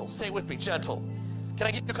gentle. Say it with me, gentle. Can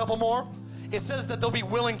I give you a couple more? It says that they'll be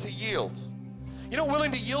willing to yield. You know what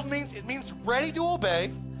willing to yield means? It means ready to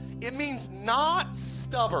obey. It means not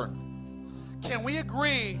stubborn. Can we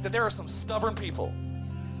agree that there are some stubborn people?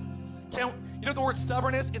 You know what the word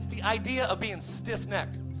stubborn is? It's the idea of being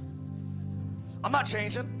stiff-necked. I'm not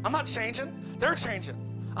changing. I'm not changing. They're changing.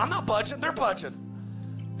 I'm not budging. They're budging.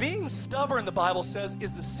 Being stubborn, the Bible says,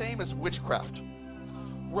 is the same as witchcraft.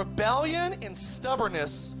 Rebellion and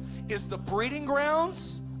stubbornness is the breeding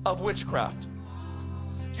grounds of witchcraft.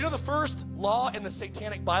 Do you know the first law in the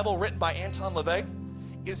Satanic Bible written by Anton LaVey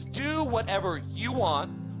is do whatever you want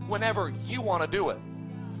whenever you want to do it.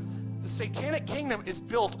 The Satanic kingdom is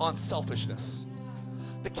built on selfishness.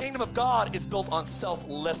 The kingdom of God is built on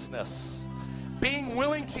selflessness. Being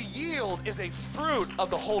willing to yield is a fruit of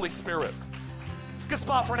the Holy Spirit. Good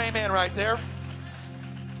spot for an amen right there.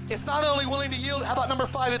 It's not only willing to yield, how about number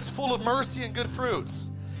 5? It's full of mercy and good fruits.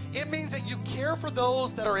 It means that you care for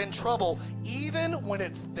those that are in trouble, even when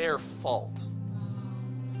it's their fault.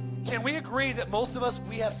 Can we agree that most of us,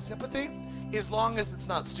 we have sympathy as long as it's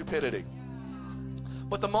not stupidity?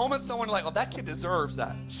 But the moment someone like, oh, that kid deserves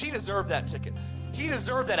that. She deserved that ticket. He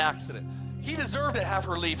deserved that accident. He deserved to have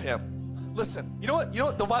her leave him. Listen, you know what?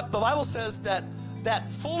 The Bible says that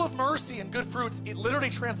full of mercy and good fruits, it literally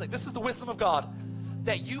translates, this is the wisdom of God,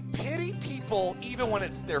 that you pity people even when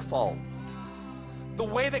it's their fault. The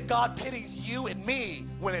way that God pities you and me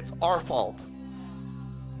when it's our fault.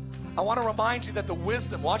 I want to remind you that the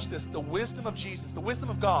wisdom, watch this, the wisdom of Jesus, the wisdom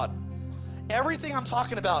of God, everything I'm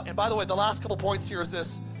talking about, and by the way, the last couple points here is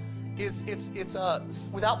this, it's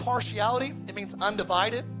without partiality, it means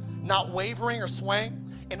undivided, not wavering or swaying.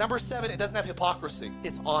 And number 7, it doesn't have hypocrisy,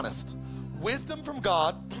 it's honest. Wisdom from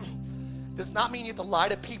God does not mean you have to lie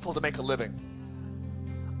to people to make a living.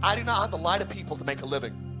 I do not have to lie to people to make a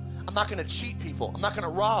living. I'm not going to cheat people. I'm not going to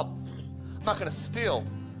rob. I'm not going to steal.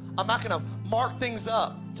 I'm not going to mark things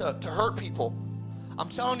up to hurt people. I'm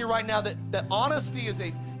telling you right now that honesty is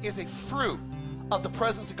a fruit of the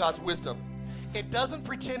presence of God's wisdom. It doesn't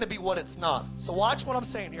pretend to be what it's not. So watch what I'm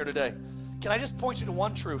saying here today. Can I just point you to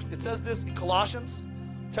one truth? It says this in Colossians.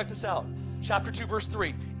 Check this out. Chapter 2, verse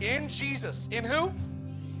 3. In Jesus. In who?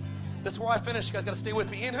 This is where I finish. You guys got to stay with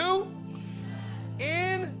me. In who?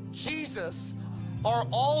 In Jesus are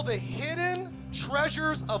all the hidden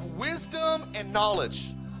treasures of wisdom and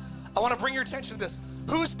knowledge. I want to bring your attention to this.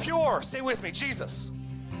 Who's pure? Say with me, Jesus.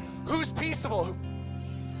 Who's peaceable?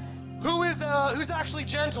 Who's actually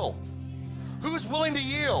gentle? Who's willing to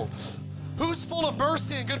yield? Who's full of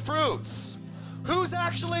mercy and good fruits? Who's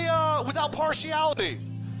actually without partiality?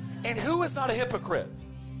 And who is not a hypocrite?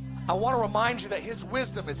 I want to remind you that his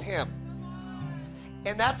wisdom is him.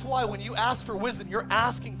 And that's why when you ask for wisdom, you're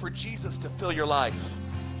asking for Jesus to fill your life.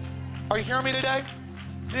 Are you hearing me today?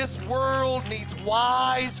 This world needs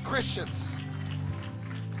wise Christians.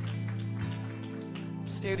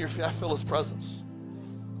 Stand here, I feel his presence.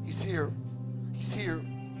 He's here. He's here.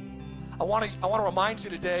 I want to remind you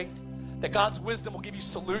today that God's wisdom will give you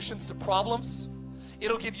solutions to problems.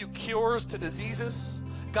 It'll give you cures to diseases.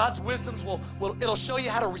 God's wisdoms it'll show you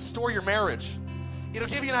how to restore your marriage. It'll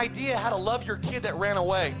give you an idea how to love your kid that ran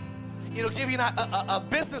away. It'll give you a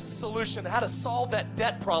business solution how to solve that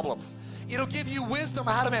debt problem. It'll give you wisdom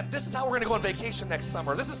on how to, this is how we're going to go on vacation next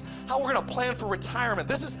summer. This is how we're going to plan for retirement.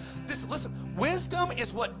 Listen, wisdom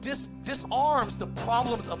is what disarms the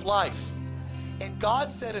problems of life. And God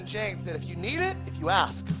said in James that if you need it, if you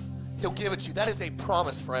ask, he'll give it to you. That is a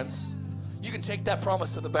promise, friends. You can take that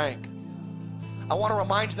promise to the bank. I want to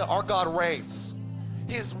remind you that our God reigns.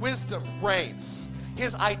 His wisdom reigns.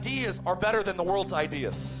 His ideas are better than the world's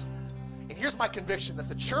ideas. And here's my conviction, that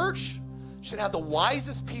the church should have the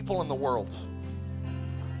wisest people in the world.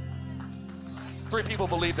 3 people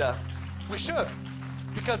believe that. We should,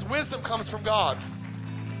 because wisdom comes from God.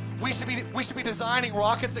 We should be designing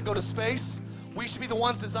rockets that go to space. We should be the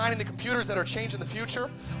ones designing the computers that are changing the future.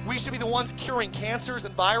 We should be the ones curing cancers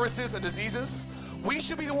and viruses and diseases. We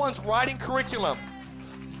should be the ones writing curriculum.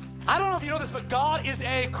 I don't know if you know this, but God is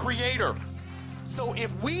a creator. So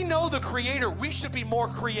if we know the creator, we should be more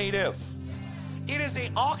creative. It is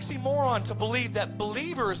an oxymoron to believe that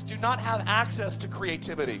believers do not have access to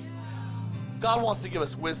creativity. God wants to give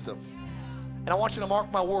us wisdom. And I want you to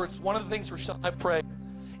mark my words. One of the things I pray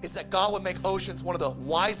is that God would make Oceans one of the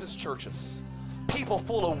wisest churches. People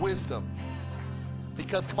full of wisdom.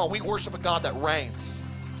 Because, come on, we worship a God that reigns.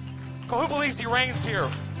 Come on, who believes he reigns here?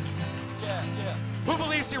 Yeah. Who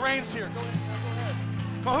believes he reigns here? Go ahead.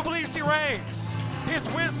 Come on, who believes he reigns? His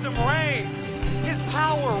wisdom reigns. His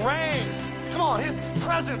power reigns. Come on, his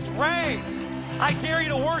presence reigns. I dare you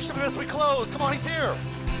to worship him as we close. Come on, he's here.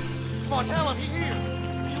 Come on, tell him he's here.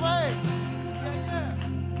 He reigns. Yeah.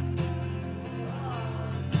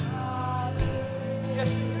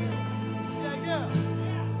 Yes, you do. Yeah.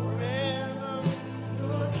 Forever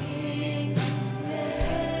your kingdom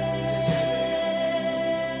reigns.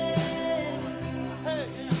 Hey,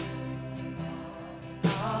 yeah.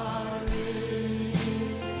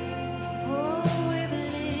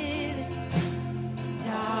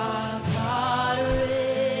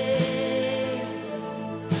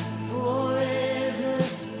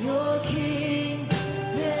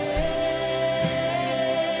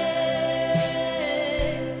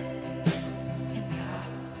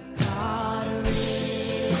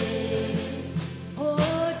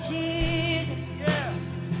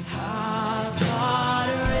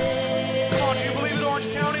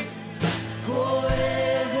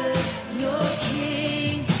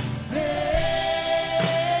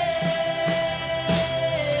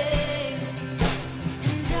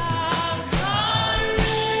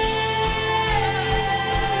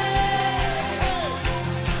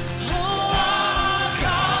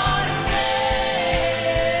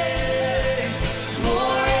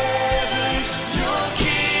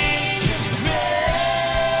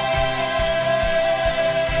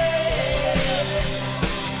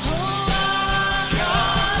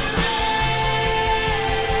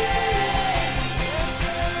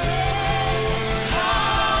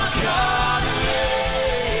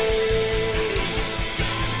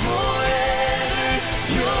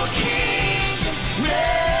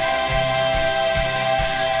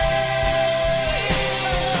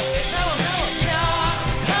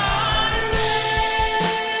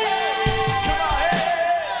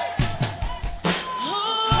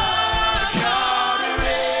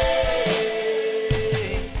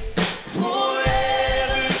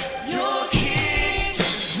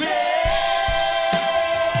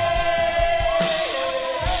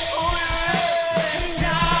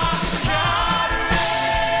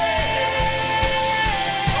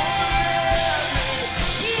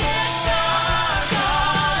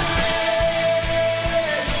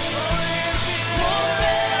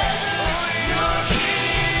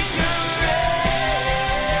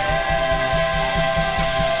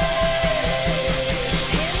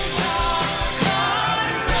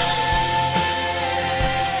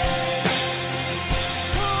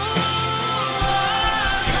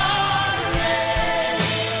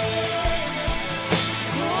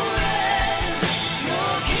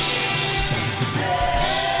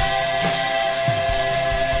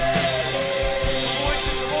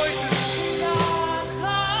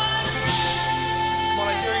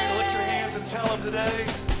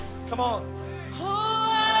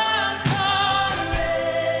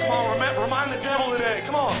 remind the devil today.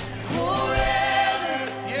 Come on.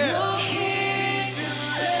 Yeah.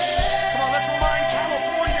 Come on, let's remind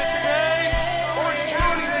California today, Orange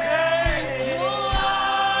County today.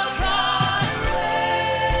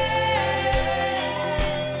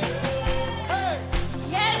 Hey.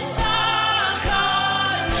 Yes, our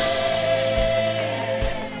God reigns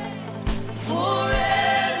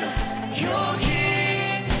forever. Your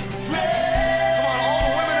King reigns. Come on, all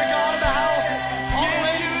the women of God in the house. All the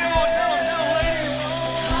ladies, come on, tell them, ladies.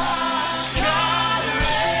 God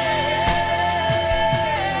reigns.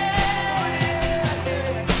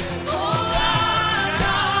 Oh, our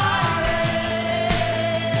God reigns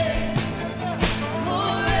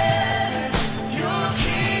forever. Your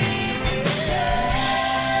King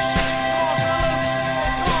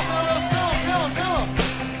Come on, fellas, tell them.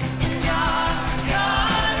 and our God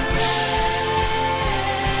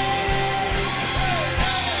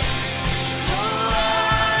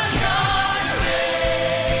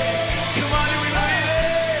Come on, do we believe it?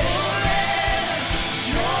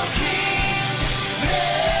 Your King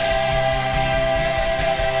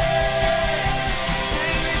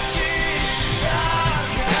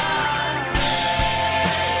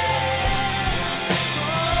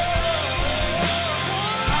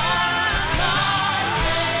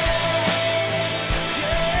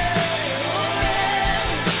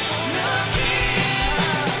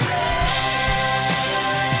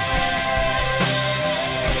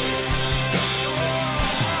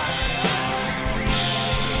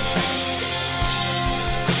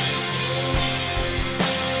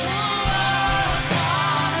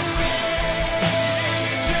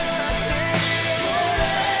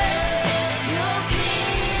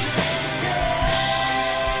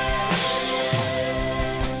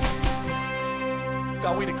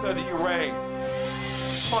God, we declare that you reign.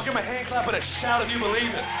 Come on, give him a hand clap and a shout if you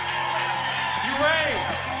believe it. You reign.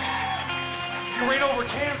 You reign over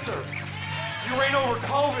cancer. You reign over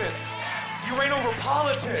COVID. You reign over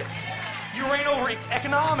politics. You reign over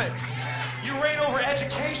economics. You reign over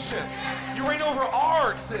education. You reign over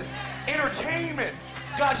arts and entertainment.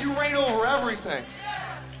 God, you reign over everything.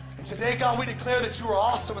 And today, God, we declare that you are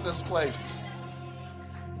awesome in this place.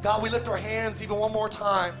 God, we lift our hands even one more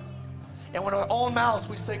time. And with our own mouths,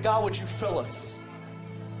 we say, God, would you fill us?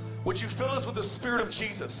 Would you fill us with the Spirit of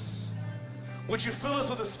Jesus? Would you fill us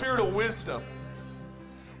with the Spirit of wisdom?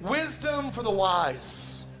 Wisdom for the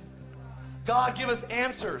wise. God, give us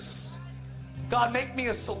answers. God, make me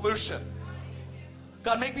a solution.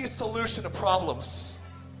 God, make me a solution to problems.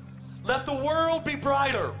 Let the world be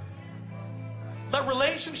brighter. Let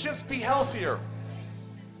relationships be healthier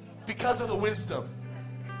because of the wisdom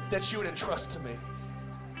that you would entrust to me.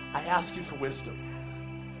 I ask you for wisdom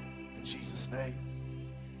in Jesus' name.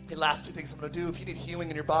 Hey, last two things I'm going to do. If you need healing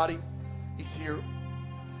in your body, he's here.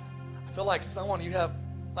 I feel like someone, you have,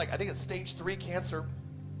 I think it's stage 3 cancer,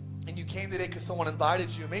 and you came today because someone invited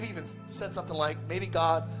you, maybe even said something like, maybe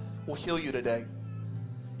God will heal you today.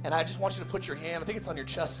 And I just want you to put your hand, I think it's on your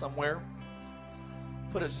chest somewhere.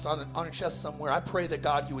 Put it just on your chest somewhere. I pray that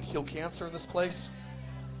God, you would heal cancer in this place.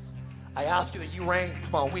 I ask you that you reign.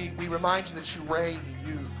 Come on, we remind you that you reign.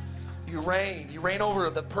 You reign. You reign over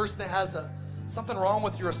the person that has something wrong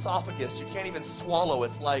with your esophagus. You can't even swallow.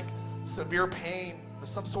 It's like severe pain,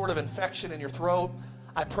 some sort of infection in your throat.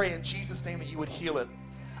 I pray in Jesus' name that you would heal it.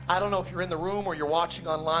 I don't know if you're in the room or you're watching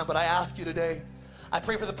online, but I ask you today, I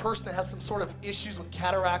pray for the person that has some sort of issues with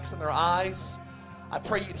cataracts in their eyes. I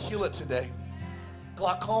pray you'd heal it today.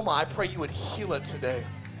 Glaucoma, I pray you would heal it today.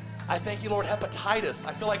 I thank you, Lord, hepatitis.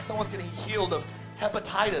 I feel like someone's getting healed of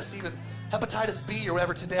hepatitis, even hepatitis B or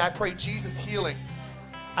whatever today. I pray Jesus healing.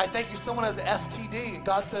 I thank you, someone has an STD, and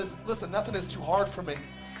God says, listen, nothing is too hard for me.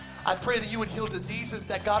 I pray that you would heal diseases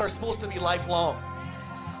that, God, are supposed to be lifelong.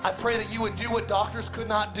 I pray that you would do what doctors could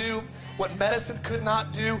not do, what medicine could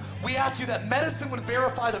not do. We ask you that medicine would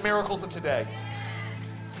verify the miracles of today.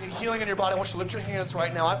 If you need healing in your body, I want you to lift your hands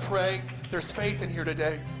right now. I pray there's faith in here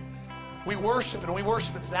today. We worship, and when we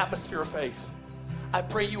worship, it's an atmosphere of faith. I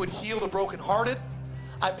pray you would heal the brokenhearted.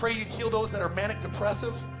 I pray you'd heal those that are manic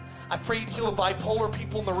depressive. I pray you'd heal the bipolar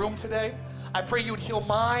people in the room today. I pray you would heal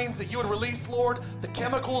minds, that you would release, Lord, the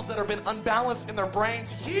chemicals that have been unbalanced in their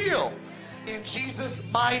brains. Heal in Jesus'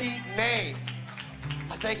 mighty name.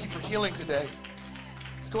 I thank you for healing today.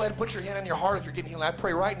 Just go ahead and put your hand on your heart if you're getting healing. I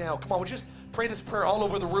pray right now. Come on, we'll just pray this prayer all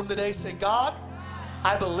over the room today. Say, God,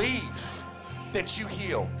 I believe that you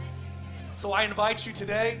heal. So I invite you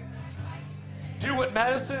today, do what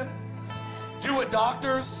medicine, do what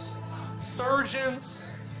doctors,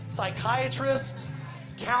 surgeons, psychiatrists,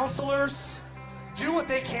 counselors, do what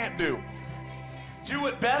they can't do. Do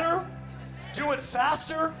it better, do it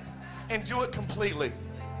faster, and do it completely.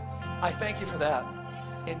 I thank you for that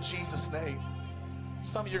in Jesus' name.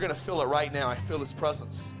 Some of you are going to feel it right now. I feel his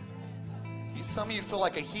presence. Some of you feel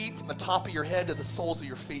like a heat from the top of your head to the soles of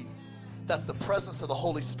your feet. That's the presence of the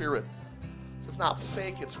Holy Spirit. So it's not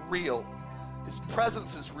fake, it's real. His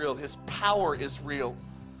presence is real. His power is real.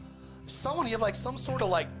 Someone, you have like some sort of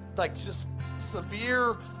like just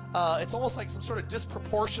severe, it's almost like some sort of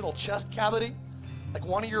disproportional chest cavity. Like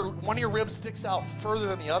one of your ribs sticks out further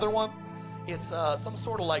than the other one. It's some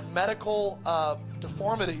sort of like medical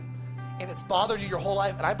deformity, and it's bothered you your whole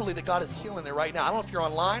life. And I believe that God is healing it right now. I don't know if you're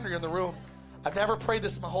online or you're in the room. I've never prayed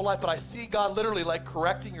this my whole life, but I see God literally like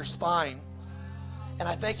correcting your spine. And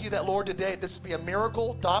I thank you that, Lord, today this would be a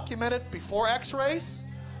miracle documented before x-rays,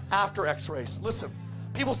 after x-rays. Listen,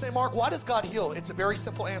 people say, Mark, why does God heal? It's a very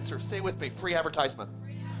simple answer. Say it with me, free advertisement.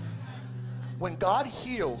 When God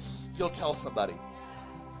heals, you'll tell somebody.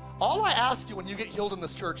 All I ask you when you get healed in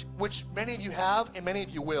this church, which many of you have and many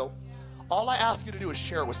of you will, all I ask you to do is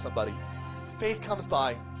share it with somebody. Faith comes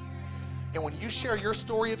by. And when you share your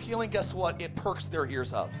story of healing, guess what? It perks their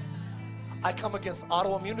ears up. I come against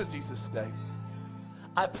autoimmune diseases today.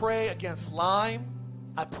 I pray against Lyme.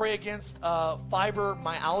 I pray against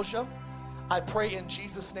fibromyalgia. I pray in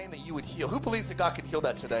Jesus' name that you would heal. Who believes that God can heal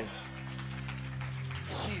that today?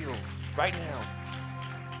 Heal right now.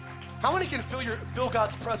 How many can feel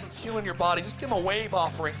God's presence healing your body? Just give him a wave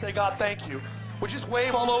offering. Say, God, thank you. Would you just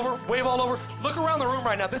wave all over? Wave all over. Look around the room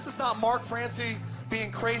right now. This is not Mark Francie being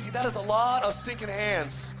crazy. That is a lot of stinking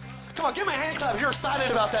hands. Come on, give me a hand clap if you're excited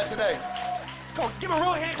about that today. Come on, give me a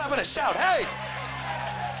real hand clap and a shout. Hey!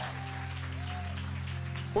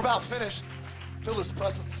 We're about finished. Feel his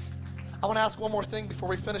presence. I want to ask one more thing before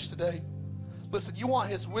we finish today. Listen, you want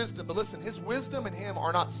his wisdom, but listen, his wisdom and him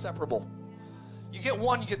are not separable. You get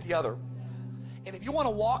one, you get the other. And if you want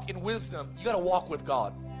to walk in wisdom, you got to walk with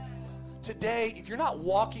God. Today, if you're not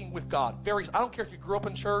walking with God, I don't care if you grew up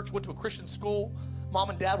in church, went to a Christian school,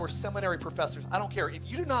 mom and dad were seminary professors. I don't care. If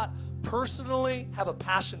you do not personally have a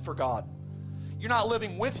passion for God, you're not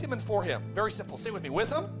living with him and for him. Very simple. Say it with me.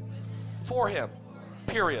 With him, for him,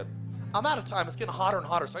 period. I'm out of time. It's getting hotter and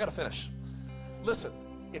hotter, so I got to finish. Listen,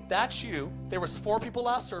 if that's you, there was 4 people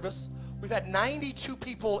last service. We've had 92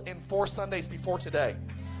 people in 4 Sundays before today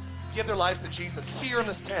give their lives to Jesus here in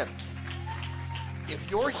this tent. If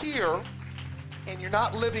you're here and you're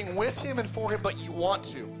not living with him and for him, but you want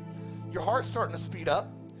to, your heart's starting to speed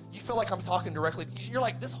up. You feel like I'm talking directly to you. You're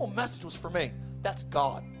like, this whole message was for me. That's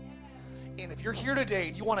God. And if you're here today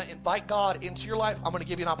and you want to invite God into your life, I'm going to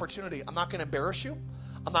give you an opportunity. I'm not going to embarrass you.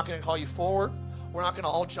 I'm not going to call you forward. We're not going to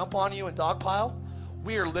all jump on you and dogpile.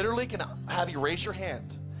 We are literally going to have you raise your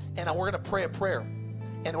hand, and we're going to pray a prayer,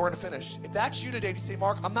 and we're going to finish. If that's you today, you say,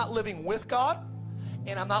 Mark, I'm not living with God,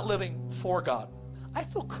 and I'm not living for God. I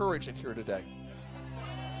feel courage in here today.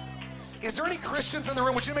 Is there any Christians in the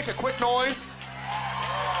room? Would you make a quick noise?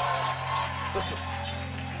 Listen,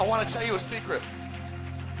 I want to tell you a secret.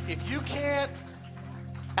 If you can't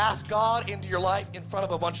ask God into your life in front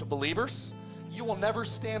of a bunch of believers, you will never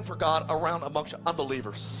stand for God around a bunch of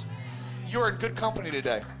unbelievers. You're in good company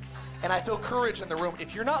today. And I feel courage in the room.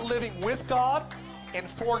 If you're not living with God and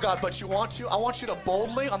for God, but you want to, I want you to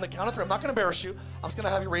boldly, on the count of 3, I'm not going to embarrass you. I'm just going to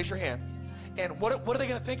have you raise your hand. And what are they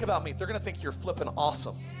going to think about me? They're going to think you're flipping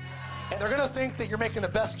awesome. And they're going to think that you're making the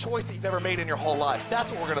best choice that you've ever made in your whole life.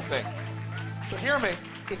 That's what we're going to think. So hear me.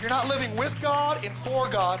 If you're not living with God and for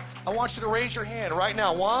God, I want you to raise your hand right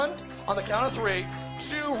now. 1, on the count of 3.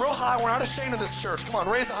 2, real high. We're not ashamed of this church. Come on,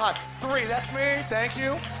 raise it high. 3, that's me. Thank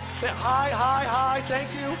you. High, high, high.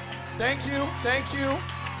 Thank you. Thank you. Thank you.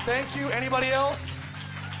 Thank you. Anybody else?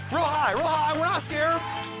 Real high, real high. We're not scared.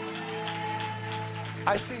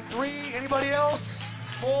 I see 3. Anybody else?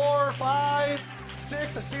 4, 5,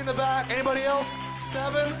 6. I see in the back. Anybody else?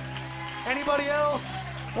 7. Anybody else?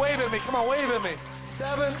 Wave at me. Come on, wave at me.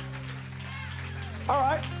 7. All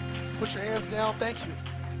right. Put your hands down. Thank you.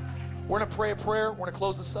 We're going to pray a prayer. We're going to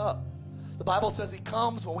close this up. The Bible says he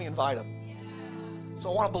comes when we invite him. So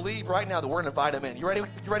I want to believe right now that we're going to invite him in. You ready?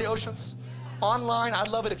 You ready, Oceans? Online, I'd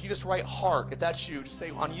love it if you just write heart. If that's you, just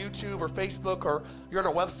say on YouTube or Facebook, or you're on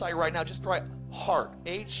our website right now, just write heart,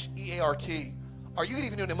 H-E-A-R-T. Or you can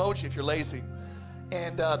even do an emoji if you're lazy.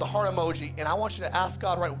 And the heart emoji. And I want you to ask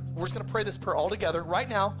God, right, we're just going to pray this prayer all together right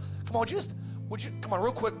now. Come on, come on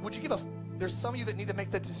real quick. Would you give there's some of you that need to make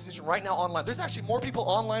that decision right now online. There's actually more people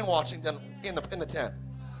online watching than in the tent.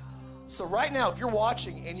 So right now, if you're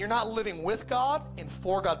watching and you're not living with God and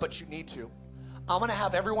for God, but you need to, I'm going to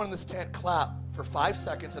have everyone in this tent clap for 5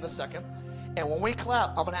 seconds in a second. And when we clap,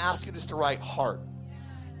 I'm going to ask you just to write heart.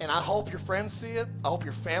 And I hope your friends see it. I hope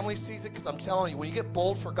your family sees it, because I'm telling you, when you get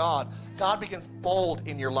bold for God, God begins bold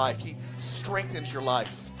in your life. He strengthens your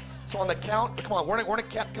life. So on the count, come on, we're gonna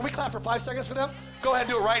count. Can we clap for 5 seconds for them? Go ahead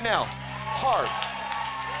and do it right now. Hard.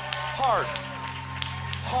 Hard.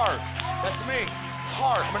 Hard. That's me.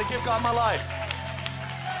 Hard. I'm gonna give God my life.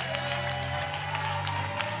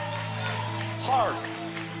 Hard.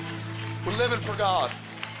 We're living for God.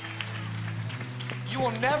 You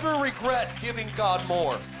will never regret giving God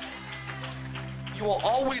more. You will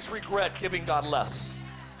always regret giving God less.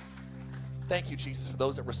 Thank you, Jesus, for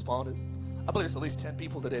those that responded. I believe there's at least 10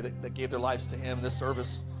 people today that gave their lives to Him in this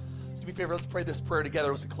service. Do me a favor, let's pray this prayer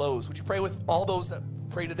together as we close. Would you pray with all those that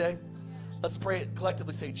pray today? Let's pray it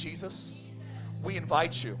collectively. Say, Jesus, we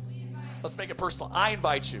invite you. Let's make it personal. I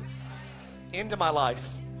invite you into my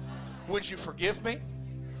life. Would you forgive me?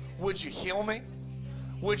 Would you heal me?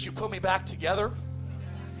 Would you put me back together?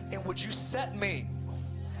 And would you set me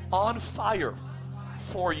on fire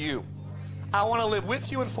for you? I want to live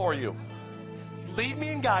with you and for you. Lead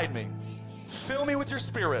me and guide me. Fill me with your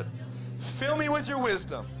spirit. Fill me with your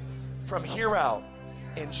wisdom from here out.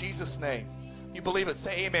 In Jesus' name. You believe it?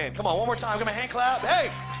 Say amen. Come on, one more time. Give me a hand clap.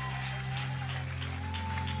 Hey!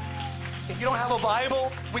 If you don't have a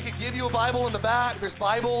Bible, we could give you a Bible in the back. There's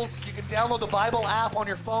Bibles. You can download the Bible app on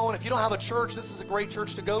your phone. If you don't have a church, this is a great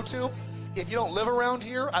church to go to. If you don't live around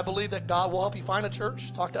here, I believe that God will help you find a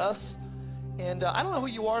church. Talk to us. And I don't know who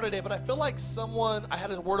you are today, but I feel like someone, I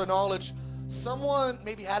had a word of knowledge, someone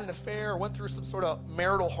maybe had an affair or went through some sort of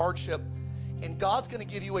marital hardship, and God's going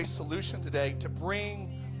to give you a solution today to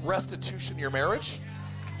bring restitution to your marriage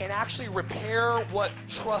and actually repair what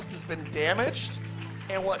trust has been damaged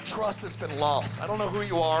and what trust has been lost. I don't know who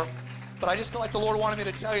you are, but I just feel like the Lord wanted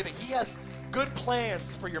me to tell you that He has good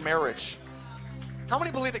plans for your marriage. How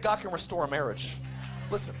many believe that God can restore a marriage?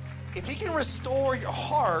 Listen, if He can restore your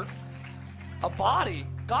heart, a body,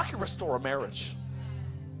 God can restore a marriage.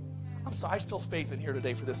 I'm sorry, I just feel faith in here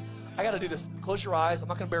today for this. I got to do this. Close your eyes. I'm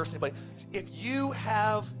not going to embarrass anybody. If you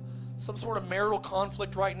have some sort of marital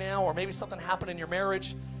conflict right now, or maybe something happened in your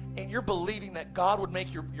marriage, and you're believing that God would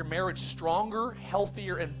make your marriage stronger,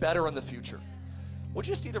 healthier, and better in the future, would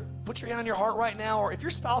you just either put your hand on your heart right now, or if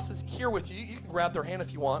your spouse is here with you, you can grab their hand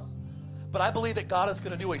if you want. But I believe that God is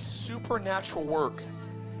going to do a supernatural work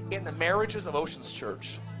in the marriages of Oceans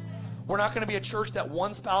Church. We're not going to be a church that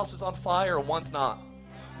one spouse is on fire and one's not.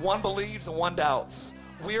 One believes and one doubts.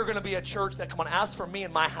 We are going to be a church that, come on, as for me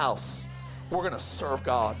and my house, we're going to serve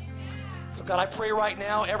God. So God, I pray right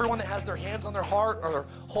now, everyone that has their hands on their heart or they're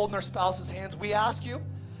holding their spouse's hands, we ask you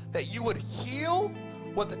that you would heal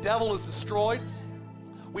what the devil has destroyed.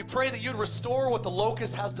 We pray that you'd restore what the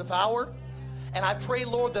locust has devoured. And I pray,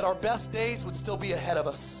 Lord, that our best days would still be ahead of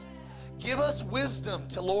us. Give us wisdom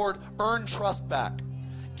to, Lord, earn trust back.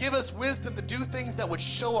 Give us wisdom to do things that would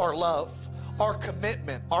show our love, our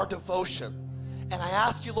commitment, our devotion. And I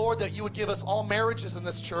ask you, Lord, that you would give us all marriages in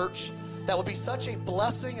this church that would be such a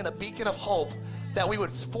blessing and a beacon of hope that we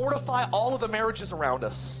would fortify all of the marriages around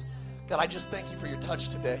us. God, I just thank you for your touch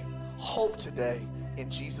today. Hope today. In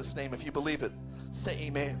Jesus' name, if you believe it, say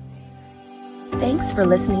amen. Thanks for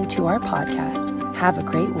listening to our podcast. Have a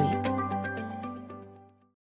great week.